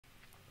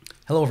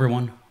Hello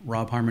everyone,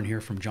 Rob Harmon here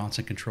from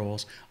Johnson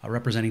Controls,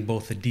 representing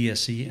both the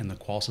DSC and the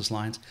QOLSYS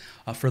lines.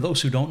 For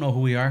those who don't know who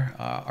we are,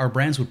 our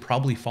brands would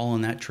probably fall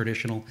in that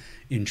traditional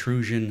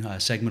intrusion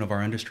segment of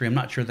our industry. I'm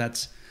not sure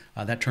that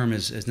term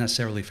is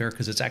necessarily fair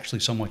because it's actually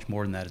so much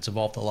more than that. It's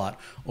evolved a lot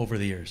over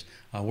the years.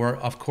 We're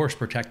of course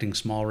protecting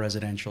small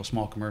residential,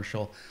 small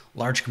commercial,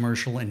 large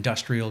commercial,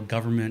 industrial,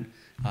 government,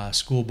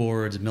 school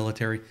boards,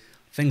 military,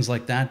 things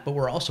like that, but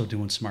we're also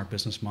doing smart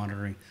business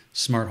monitoring,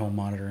 smart home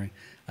monitoring,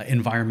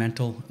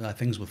 environmental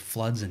things with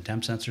floods and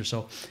temp sensors.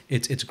 So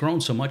it's grown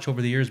so much over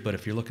the years, but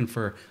if you're looking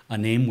for a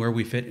name where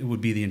we fit, it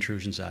would be the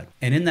intrusion side.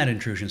 And in that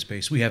intrusion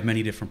space, we have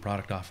many different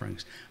product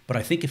offerings. But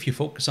I think if you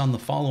focus on the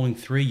following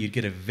three, you'd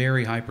get a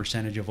very high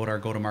percentage of what our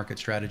go-to-market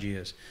strategy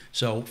is.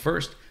 So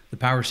first, the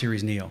Power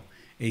Series Neo,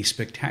 a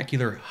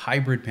spectacular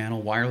hybrid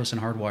panel, wireless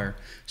and hardwire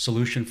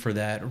solution for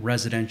that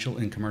residential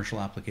and commercial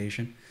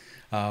application.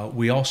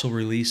 We also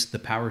released the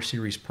Power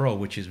Series Pro,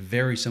 which is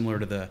very similar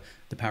to the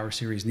Power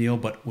Series Neo,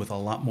 but with a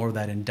lot more of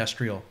that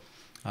industrial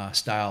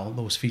style,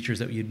 those features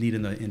that you'd need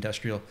in the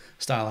industrial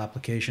style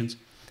applications.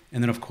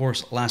 And then of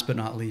course, last but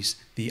not least,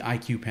 the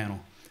IQ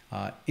panel.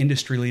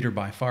 Industry leader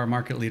by far,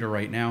 market leader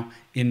right now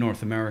in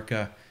North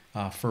America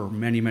for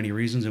many, many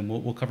reasons, and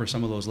we'll cover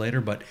some of those later.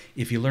 But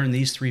if you learn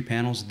these three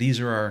panels, these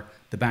are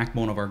the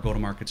backbone of our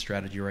go-to-market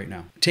strategy right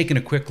now. Taking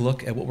a quick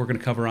look at what we're going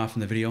to cover off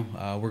in the video,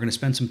 we're going to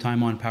spend some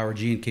time on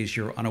PowerG in case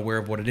you're unaware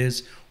of what it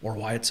is or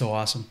why it's so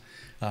awesome.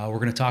 We're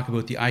going to talk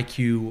about the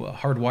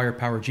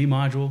IQHARDWIREPOWERG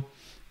module,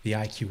 the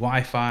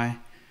IQWIFI,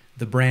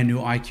 the brand new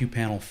IQ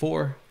Panel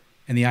 4,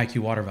 and the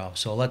IQ WATERVALVE.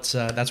 So that's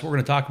what we're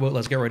going to talk about.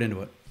 Let's get right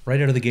into it.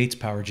 Right out of the gates,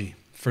 PowerG.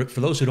 For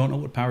those who don't know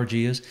what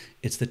PowerG is,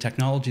 it's the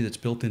technology that's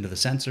built into the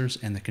sensors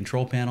and the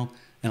control panel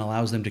and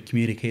allows them to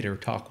communicate or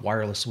talk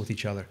wireless with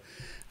each other.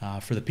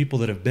 For the people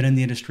that have been in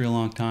the industry a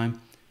long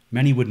time,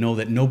 many would know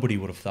that nobody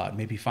would have thought,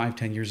 maybe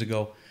 5-10 years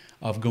ago,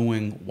 of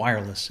going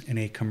wireless in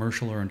a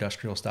commercial or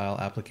industrial style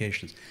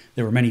applications.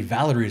 There were many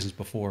valid reasons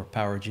before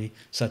PowerG,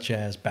 such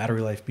as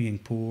battery life being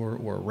poor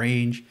or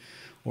range,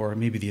 or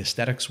maybe the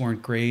aesthetics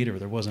weren't great, or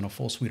there wasn't a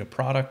full suite of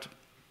product.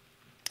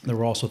 There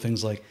were also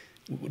things like,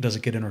 does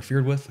it get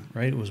interfered with,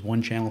 right? It was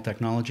one channel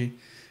technology.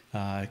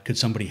 Could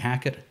somebody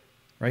hack it,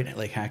 right?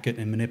 Like hack it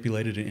and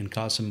manipulate it and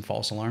cause some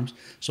false alarms.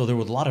 So there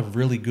was a lot of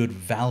really good,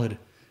 valid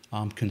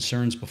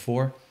concerns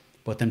before,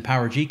 but then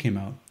PowerG came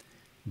out.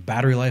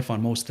 Battery life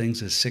on most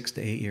things is 6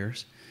 to 8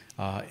 years.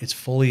 It's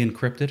fully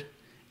encrypted,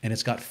 and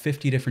it's got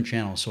 50 different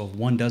channels. So if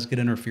one does get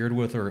interfered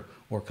with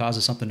or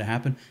causes something to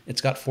happen, it's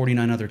got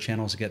 49 other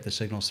channels to get the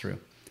signals through.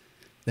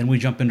 Then we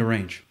jump into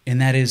range, and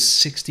that is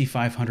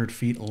 6,500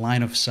 feet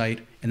line of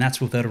sight, and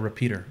that's without a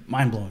repeater.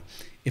 Mind-blowing.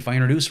 If I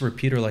introduce a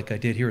repeater like I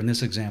did here in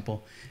this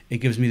example, it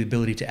gives me the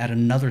ability to add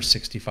another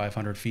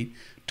 6,500 feet,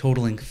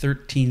 totaling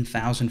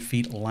 13,000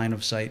 feet line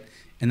of sight,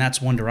 and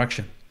that's one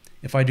direction.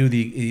 If I do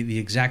the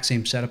exact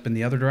same setup in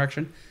the other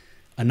direction,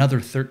 another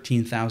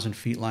 13,000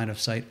 feet line of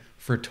sight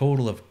for a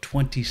total of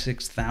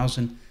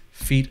 26,000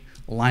 feet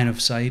line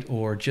of sight,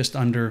 or just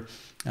under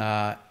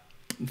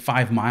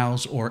 5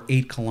 miles or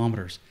 8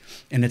 kilometers.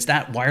 And it's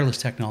that wireless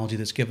technology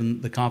that's given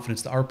the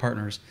confidence to our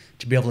partners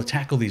to be able to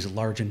tackle these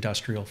large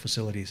industrial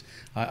facilities.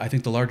 I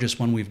think the largest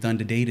one we've done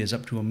to date is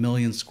up to 1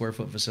 million square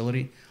foot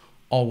facility,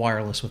 all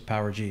wireless with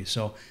PowerG.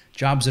 So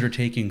jobs that are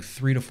taking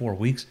 3 to 4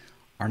 weeks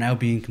are now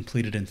being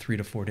completed in 3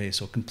 to 4 days.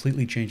 So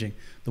completely changing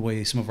the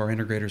way some of our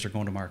integrators are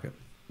going to market.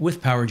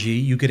 With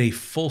PowerG, you get a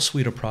full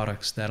suite of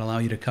products that allow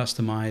you to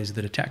customize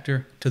the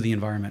detector to the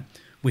environment.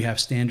 We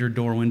have standard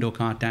door window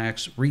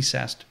contacts,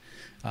 recessed,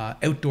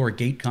 outdoor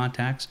gate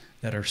contacts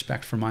that are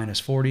spec'd for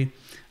 -40.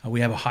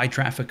 We have a high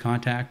traffic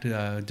contact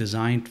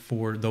designed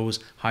for those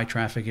high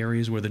traffic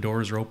areas where the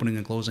doors are opening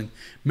and closing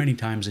many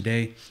times a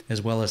day,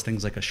 as well as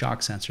things like a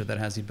shock sensor that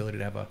has the ability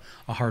to have a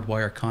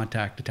hardwire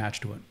contact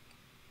attached to it.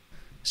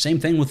 Same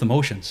thing with the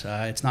motions.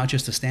 It's not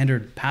just a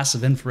standard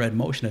passive infrared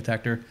motion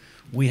detector.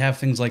 We have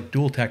things like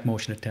dual tech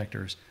motion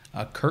detectors,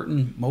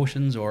 curtain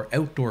motions or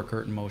outdoor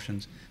curtain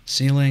motions,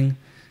 ceiling,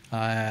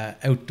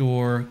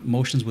 outdoor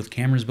motions with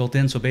cameras built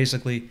in. So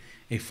basically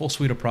a full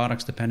suite of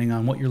products depending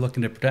on what you're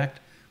looking to protect,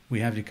 we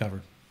have you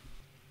covered.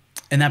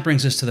 And that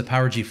brings us to the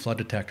PowerG flood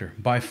detector,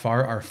 by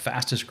far our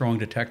fastest growing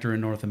detector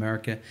in North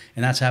America.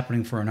 And that's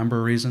happening for a number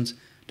of reasons.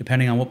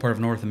 Depending on what part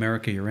of North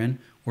America you're in,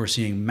 we're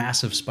seeing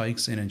massive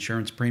spikes in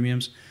insurance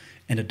premiums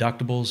and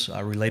deductibles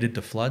related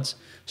to floods.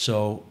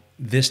 So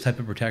this type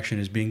of protection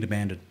is being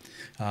demanded.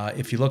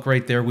 If you look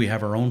right there, we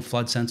have our own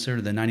flood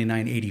sensor, the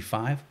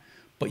 9985.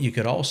 But you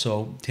could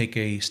also take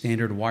a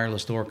standard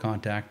wireless door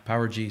contact,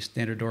 PowerG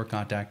standard door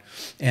contact,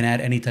 and add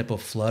any type of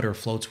flood or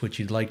float switch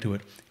you'd like to it,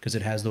 because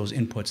it has those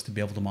inputs to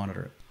be able to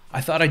monitor it. I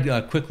thought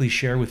I'd quickly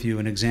share with you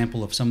an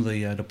example of some of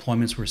the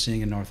deployments we're seeing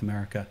in North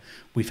America.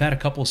 We've had a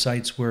couple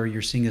sites where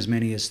you're seeing as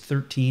many as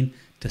 13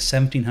 to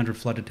 1,700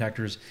 flood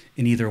detectors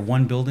in either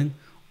one building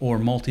or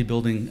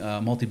multi-building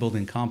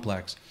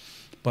complex.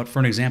 But for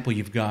an example,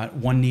 you've got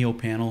one Neo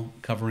panel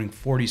covering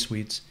 40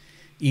 suites.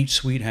 Each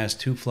suite has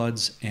 2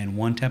 floods and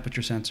 1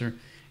 temperature sensor,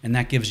 and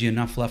that gives you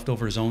enough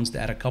leftover zones to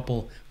add a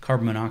couple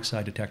carbon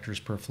monoxide detectors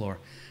per floor.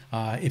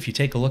 If you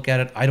take a look at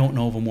it, I don't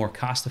know of a more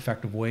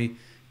cost-effective way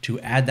to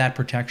add that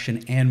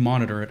protection and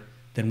monitor it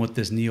than what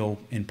this Neo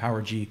in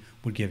PowerG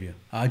would give you.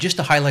 Just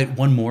to highlight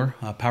one more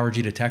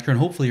PowerG detector, and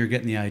hopefully you're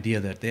getting the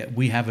idea that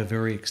we have a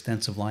very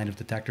extensive line of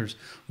detectors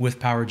with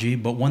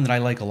PowerG, but one that I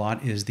like a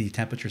lot is the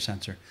temperature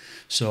sensor.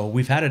 So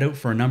we've had it out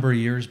for a number of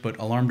years, but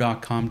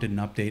Alarm.com did an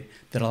update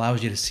that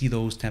allows you to see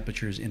those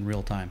temperatures in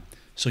real time.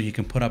 So you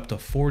can put up to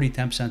 40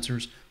 temp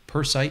sensors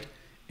per site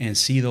and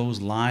see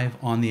those live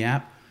on the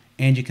app,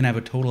 and you can have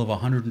a total of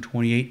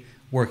 128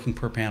 working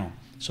per panel.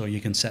 So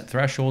you can set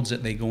thresholds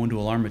that they go into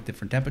alarm at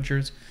different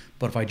temperatures.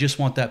 But if I just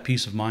want that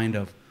peace of mind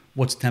of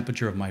what's the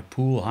temperature of my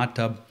pool, hot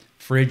tub,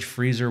 fridge,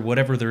 freezer,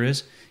 whatever there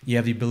is, you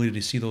have the ability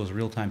to see those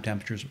real-time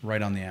temperatures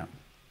right on the app.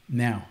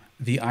 Now,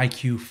 the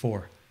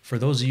IQ4. For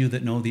those of you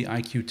that know the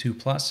IQ2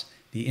 Plus,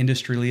 the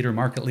industry leader,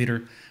 market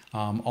leader,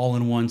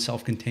 all-in-one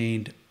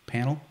self-contained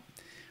panel,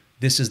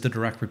 this is the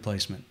direct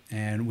replacement.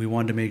 And we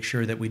wanted to make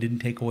sure that we didn't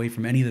take away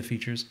from any of the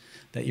features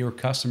that your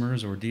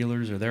customers or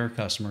dealers or their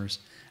customers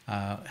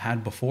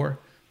had before.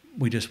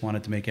 We just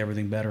wanted to make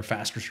everything better,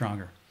 faster,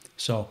 stronger.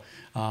 So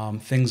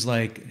things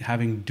like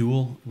having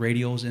dual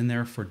radios in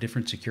there for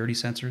different security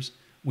sensors,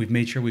 we've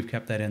made sure we've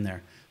kept that in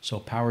there. So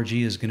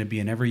PowerG is going to be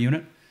in every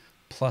unit,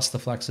 plus the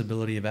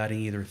flexibility of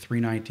adding either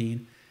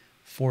 319,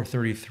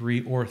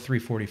 433, or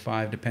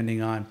 345,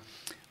 depending on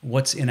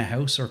what's in a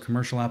house or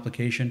commercial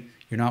application.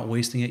 You're not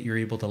wasting it. You're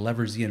able to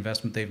leverage the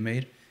investment they've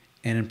made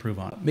and improve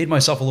on it. Made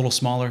myself a little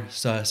smaller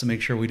to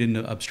make sure we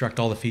didn't obstruct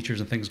all the features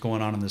and things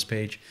going on this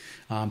page.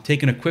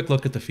 Taking a quick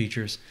look at the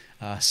features,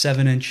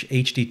 7-inch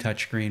HD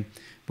touchscreen.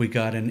 We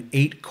got an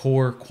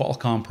 8-core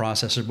Qualcomm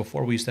processor.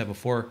 Before we used to have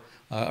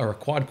a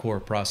quad-core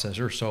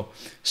processor, so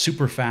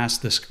super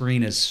fast. The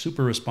screen is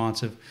super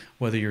responsive,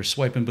 whether you're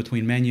swiping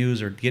between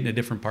menus or getting to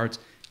different parts,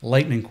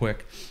 lightning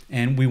quick.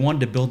 And we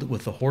wanted to build it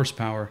with the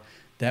horsepower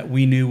that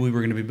we knew we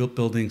were going to be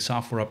building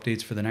software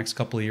updates for the next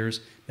couple of years,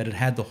 that it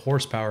had the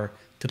horsepower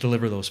to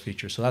deliver those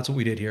features. So that's what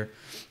we did here.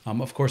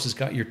 Of course, it's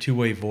got your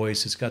two-way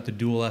voice. It's got the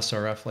dual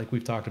SRF like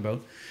we've talked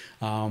about.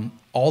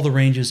 All the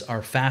ranges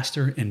are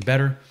faster and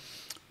better.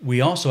 We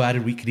also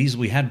added,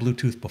 we had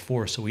Bluetooth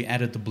before, so we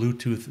added the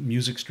Bluetooth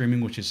music streaming,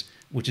 which is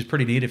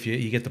pretty neat if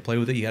you get to play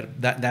with it. You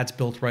got that's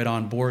built right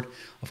on board.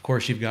 Of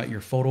course, you've got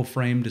your photo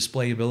frame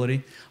display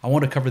ability. I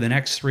want to cover the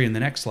next three in the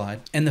next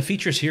slide. And the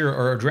features here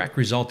are a direct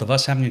result of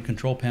us having a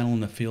control panel in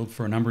the field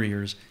for a number of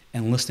years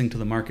and listening to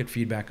the market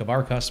feedback of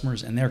our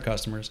customers and their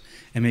customers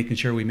and making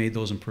sure we made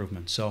those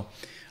improvements. So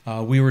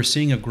we were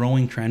seeing a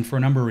growing trend for a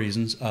number of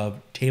reasons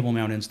of table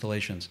mount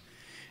installations.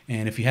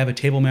 And if you have a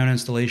table mount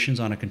installations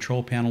on a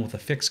control panel with a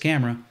fixed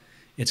camera,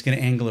 it's going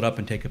to angle it up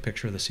and take a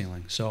picture of the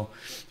ceiling. So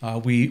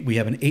we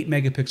have an 8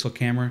 megapixel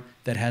camera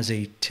that has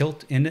a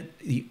tilt in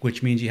it,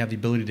 which means you have the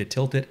ability to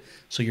tilt it.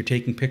 So you're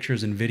taking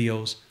pictures and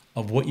videos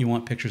of what you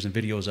want pictures and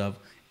videos of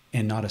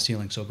and not a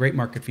ceiling. So great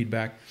market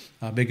feedback,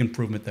 big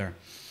improvement there.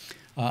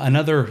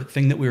 Another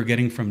thing that we were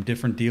getting from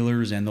different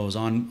dealers and those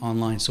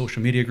online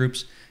social media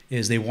groups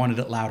is they wanted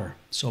it louder.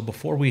 So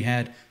before we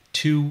had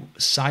 2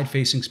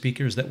 side-facing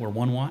speakers that were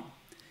 1 watt.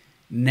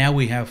 Now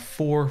we have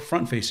 4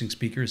 front-facing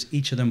speakers,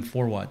 each of them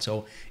 4 watts.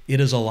 So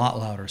it is a lot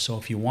louder. So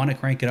if you want to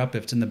crank it up,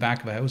 if it's in the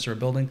back of a house or a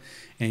building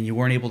and you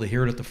weren't able to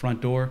hear it at the front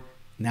door,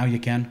 now you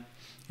can.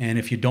 And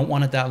if you don't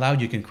want it that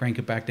loud, you can crank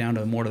it back down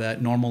to more to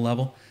that normal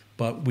level.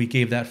 But we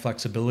gave that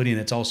flexibility,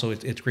 and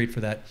it's great for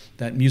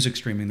that music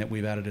streaming that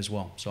we've added as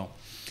well. So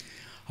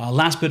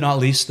last but not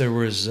least, there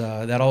was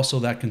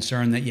that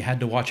concern that you had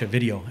to watch a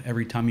video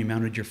every time you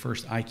mounted your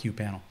first IQ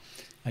panel.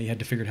 You had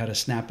to figure out how to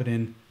snap it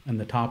in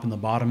the top and the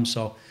bottom.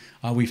 So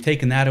we've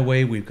taken that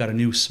away. We've got a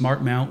new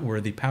smart mount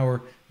where the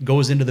power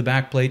goes into the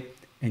back plate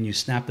and you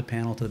snap the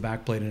panel to the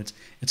back plate, and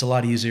it's a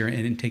lot easier,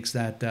 and it takes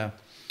that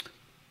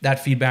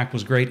feedback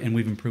was great, and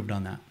we've improved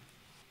on that.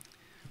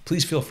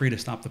 Please feel free to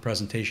stop the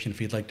presentation if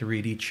you'd like to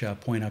read each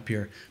point up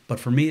here. But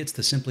for me, it's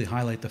to simply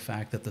highlight the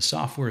fact that the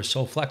software is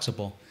so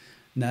flexible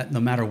that no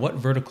matter what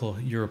vertical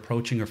you're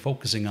approaching or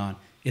focusing on,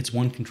 it's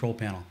one control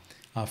panel.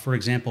 For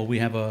example, we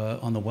have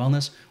on the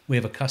wellness, we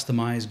have a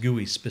customized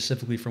GUI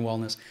specifically for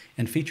wellness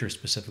and features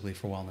specifically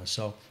for wellness.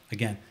 So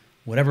again,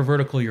 whatever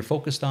vertical you're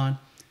focused on,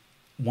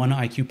 one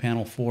IQ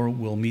Panel 4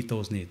 will meet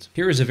those needs.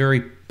 Here is a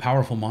very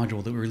powerful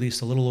module that we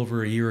released a little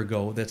over a year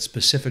ago that's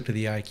specific to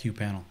the IQ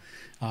panel.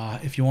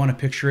 If you want to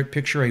picture it,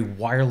 picture a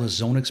wireless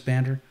zone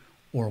expander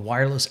or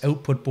wireless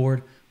output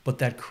board, but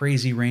that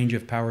crazy range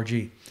of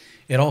PowerG.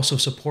 It also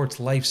supports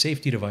life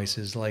safety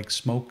devices like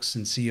smokes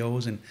and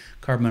COs and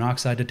carbon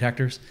monoxide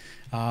detectors.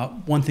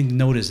 One thing to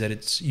note is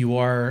that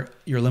you're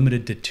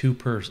limited to 2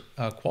 per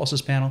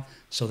QOLSYS panel,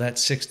 so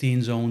that's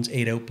 16 zones,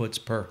 8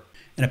 outputs per.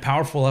 And a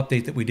powerful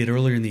update that we did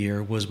earlier in the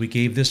year was we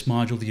gave this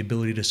module the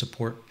ability to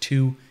support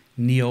 2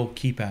 Neo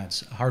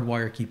keypads,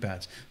 hardwire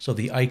keypads, so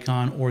the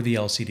icon or the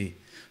LCD.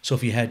 So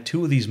if you had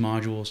 2 of these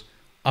modules,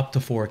 up to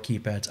 4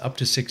 keypads, up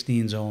to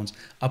 16 zones,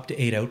 up to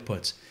 8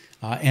 outputs.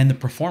 And the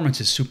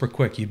performance is super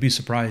quick. You'd be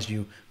surprised.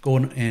 You go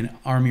and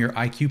arm your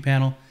IQ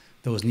panel,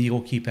 those Neo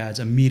keypads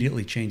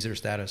immediately change their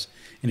status.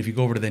 And if you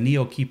go over to the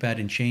Neo keypad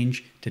and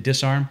change to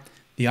disarm,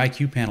 the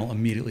IQ panel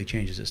immediately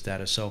changes its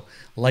status. So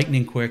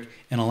lightning quick,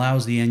 and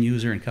allows the end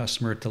user and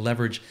customer to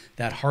leverage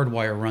that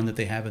hardwire run that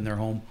they have in their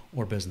home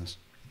or business.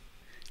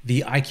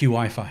 The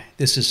IQWIFI.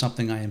 This is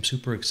something I am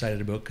super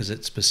excited about because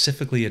it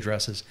specifically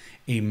addresses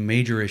a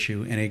major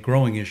issue and a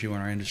growing issue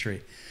in our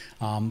industry.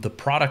 The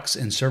products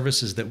and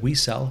services that we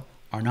sell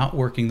are not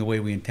working the way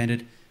we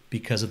intended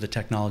because of the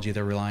technology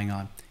they're relying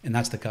on, and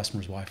that's the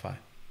customer's Wi-Fi.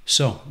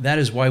 So that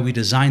is why we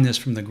designed this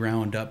from the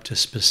ground up to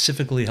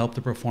specifically help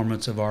the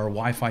performance of our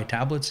Wi-Fi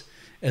tablets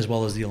as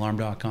well as the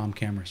Alarm.com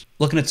cameras.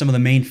 Looking at some of the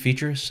main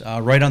features,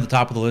 right on the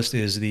top of the list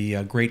is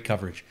the great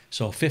coverage.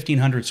 So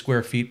 1,500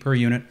 square feet per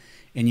unit,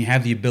 and you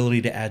have the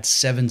ability to add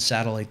 7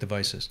 satellite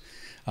devices.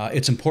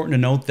 It's important to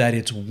note that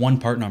it's one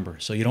part number.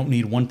 So you don't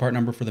need one part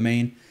number for the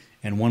main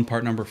and one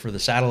part number for the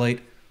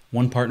satellite.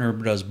 One partner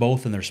does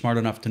both, and they're smart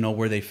enough to know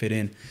where they fit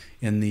in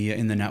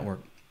the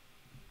network.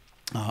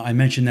 I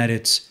mentioned that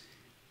it's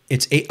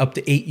up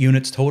to 8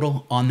 units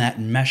total on that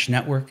mesh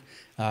network.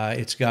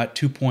 It's got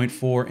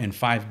 2.4 and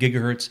 5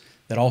 gigahertz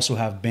that also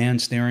have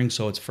band steering,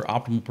 so it's for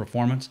optimal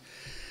performance.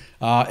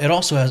 It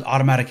also has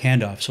automatic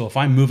handoff. So if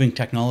I'm moving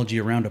technology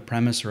around a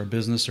premise or a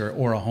business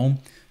or a home,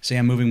 say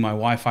I'm moving my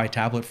Wi-Fi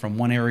tablet from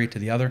one area to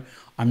the other,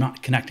 I'm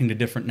not connecting to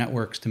different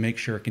networks to make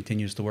sure it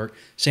continues to work.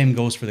 Same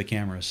goes for the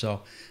cameras.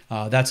 So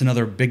that's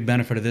another big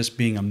benefit of this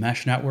being a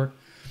mesh network.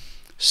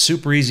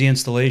 Super easy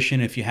installation.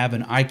 If you have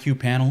an IQ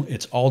panel,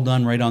 it's all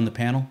done right on the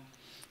panel.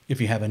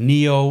 If you have a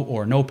Neo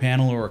or no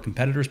panel or a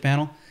competitor's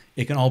panel,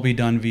 it can all be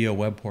done via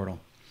web portal.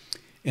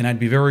 And I'd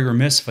be very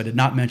remiss if I did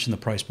not mention the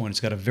price point.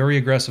 It's got a very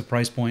aggressive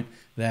price point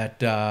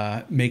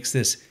that makes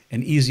this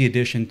an easy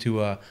addition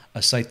to a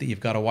site that you've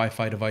got a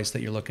Wi-Fi device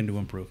that you're looking to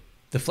improve.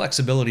 The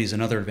flexibility is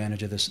another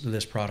advantage of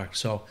this product.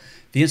 So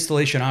the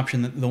installation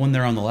option, the one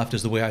there on the left,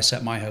 is the way I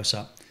set my house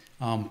up.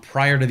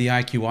 Prior to the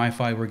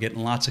IQWIFI, we're getting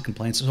lots of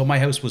complaints. So my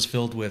house was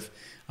filled with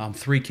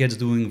 3 kids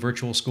doing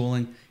virtual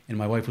schooling, and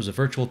my wife was a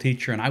virtual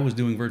teacher, and I was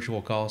doing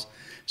virtual calls.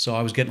 So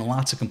I was getting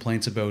lots of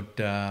complaints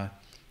about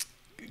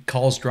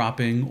calls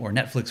dropping or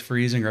Netflix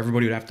freezing, or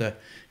everybody would have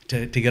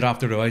to get off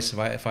their device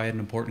if I had an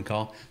important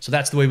call. So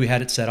that's the way we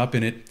had it set up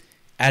in it.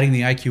 Adding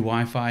the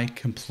IQWIFI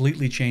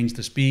completely changed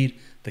the speed,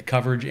 the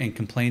coverage, and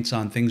complaints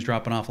on things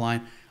dropping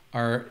offline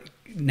are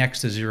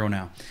next to zero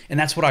now. And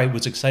that's what I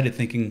was excited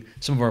thinking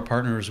some of our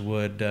partners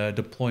would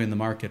deploy in the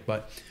market.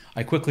 But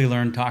I quickly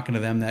learned talking to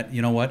them that,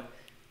 you know what,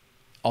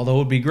 although it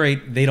would be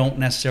great, they don't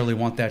necessarily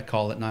want that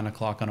call at 9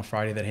 o'clock on a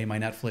Friday that, hey, my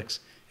Netflix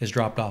has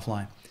dropped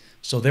offline.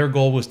 So their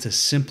goal was to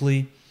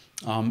simply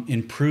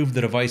improve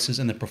the devices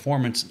and the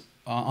performance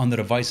on the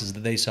devices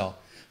that they sell.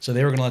 So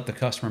they were going to let the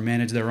customer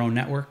manage their own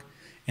network,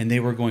 and they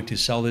were going to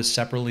sell this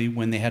separately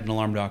when they had an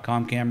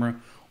Alarm.com camera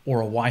or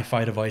a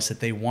Wi-Fi device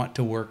that they want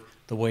to work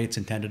the way it's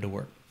intended to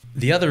work.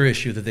 The other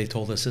issue that they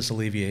told us this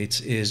alleviates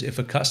is if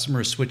a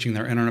customer is switching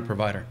their internet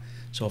provider.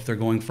 So if they're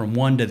going from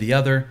one to the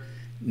other,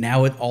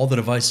 now all the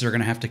devices are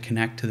going to have to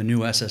connect to the new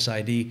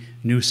SSID,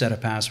 new set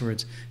of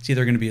passwords. It's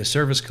either going to be a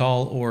service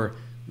call or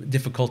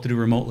difficult to do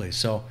remotely.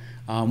 So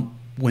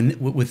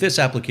with this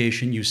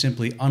application, you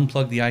simply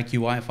unplug the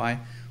IQWIFI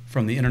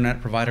from the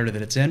internet provider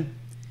that it's in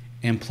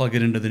and plug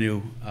it into the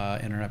new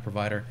internet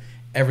provider.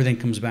 Everything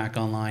comes back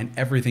online,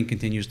 everything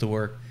continues to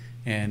work,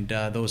 and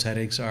those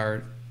headaches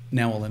are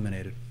now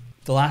eliminated.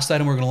 The last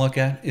item we're going to look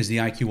at is the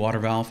IQ water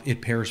valve.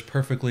 It pairs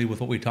perfectly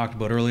with what we talked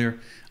about earlier.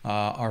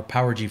 Our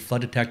PowerG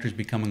flood detector is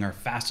becoming our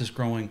fastest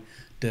growing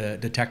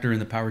detector in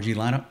the PowerG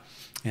lineup,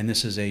 and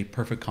this is a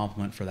perfect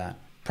complement for that.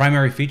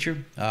 Primary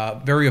feature,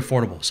 very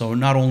affordable. So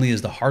not only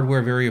is the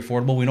hardware very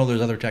affordable, we know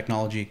there's other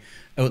technology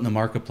out in the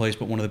marketplace,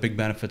 but one of the big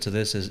benefits of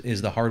this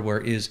is the hardware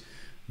is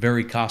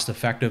very cost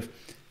effective.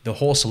 The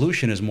whole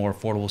solution is more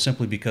affordable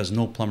simply because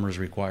no plumber is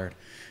required.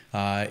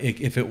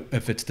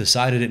 If it's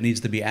decided it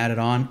needs to be added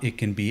on, it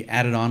can be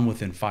added on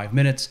within 5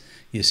 minutes.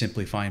 You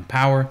simply find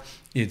power.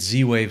 It's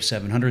Z-Wave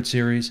 700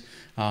 series.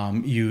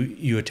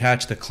 You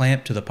attach the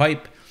clamp to the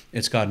pipe.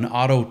 It's got an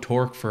auto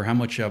torque for how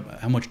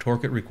much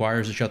torque it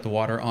requires to shut the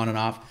water on and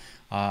off.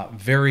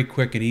 Very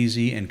quick and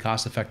easy and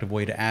cost-effective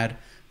way to add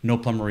no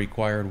plumber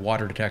required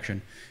water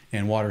detection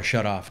and water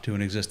shut off to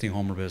an existing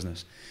home or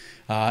business.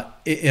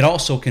 It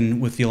also can,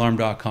 with the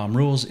Alarm.com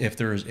rules, if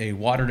there's a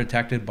water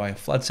detected by a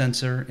flood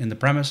sensor in the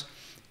premise,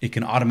 it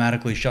can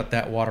automatically shut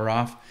that water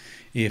off.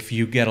 If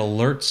you get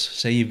alerts,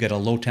 say you've got a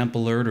low temp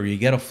alert or you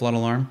get a flood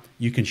alarm,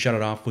 you can shut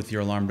it off with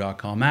your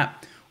Alarm.com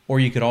app. Or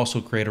you could also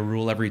create a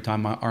rule every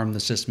time I arm the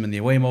system in the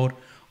away mode,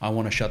 I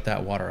want to shut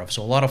that water off.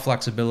 So a lot of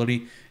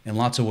flexibility and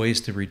lots of ways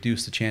to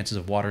reduce the chances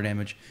of water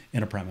damage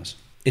in a premise.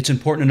 It's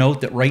important to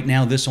note that right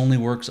now this only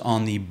works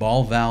on the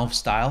ball valve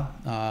style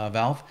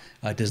valve.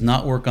 It does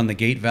not work on the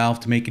gate valve.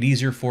 To make it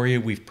easier for you,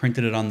 we've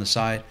printed it on the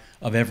side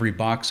of every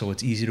box so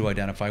it's easy to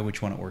identify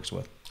which one it works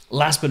with.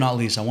 Last but not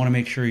least, I want to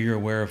make sure you're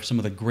aware of some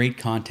of the great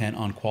content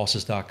on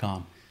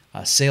QOLSYS.com.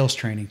 Sales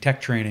training, tech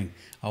training,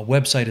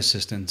 website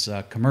assistance,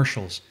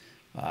 commercials,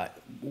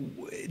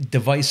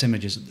 device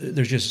images.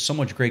 There's just so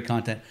much great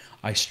content.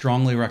 I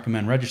strongly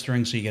recommend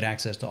registering so you get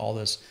access to all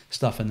this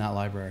stuff in that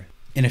library.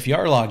 And if you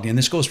are logged in,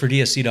 this goes for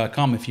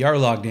DSC.com, if you are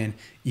logged in,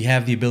 you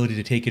have the ability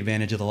to take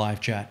advantage of the live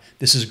chat.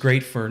 This is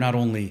great for not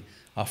only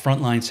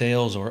frontline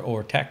sales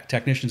or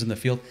technicians in the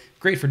field,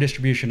 great for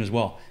distribution as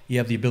well. You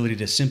have the ability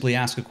to simply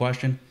ask a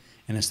question,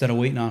 and instead of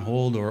waiting on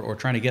hold or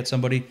trying to get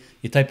somebody,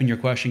 you type in your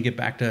question, get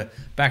back to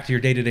your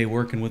day-to-day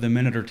work, and within a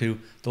minute or two,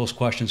 those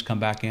questions come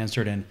back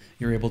answered and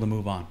you're able to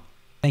move on.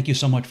 Thank you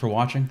so much for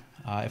watching.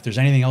 If there's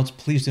anything else,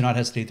 please do not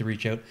hesitate to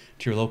reach out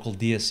to your local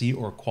DSC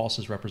or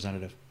QOLSYS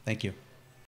representative. Thank you.